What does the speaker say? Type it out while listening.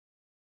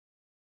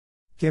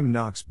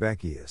Knox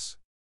Beckius.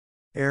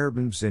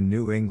 Airbnbs in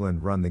New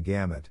England run the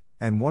gamut,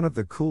 and one of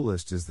the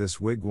coolest is this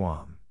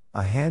Wigwam,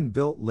 a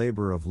hand-built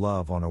labor of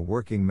love on a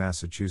working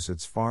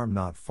Massachusetts farm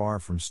not far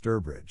from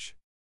Sturbridge.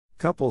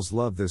 Couples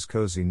love this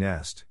cozy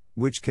nest,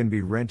 which can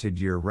be rented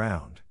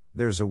year-round.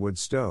 There's a wood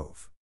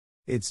stove.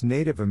 It's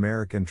Native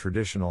American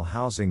traditional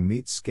housing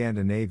meets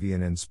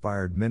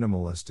Scandinavian-inspired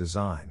minimalist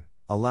design,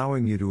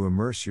 allowing you to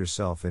immerse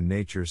yourself in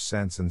nature's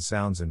scents and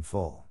sounds in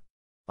full.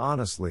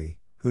 Honestly,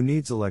 who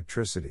needs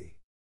electricity?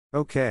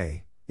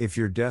 Okay, if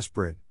you're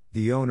desperate,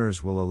 the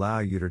owners will allow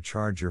you to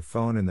charge your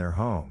phone in their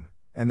home,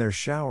 and their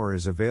shower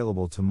is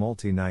available to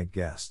multi-night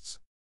guests.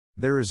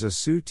 There is a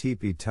Sioux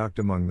Tepee tucked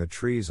among the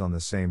trees on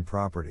the same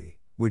property,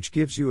 which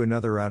gives you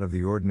another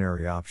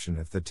out-of-the-ordinary option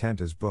if the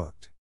tent is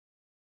booked.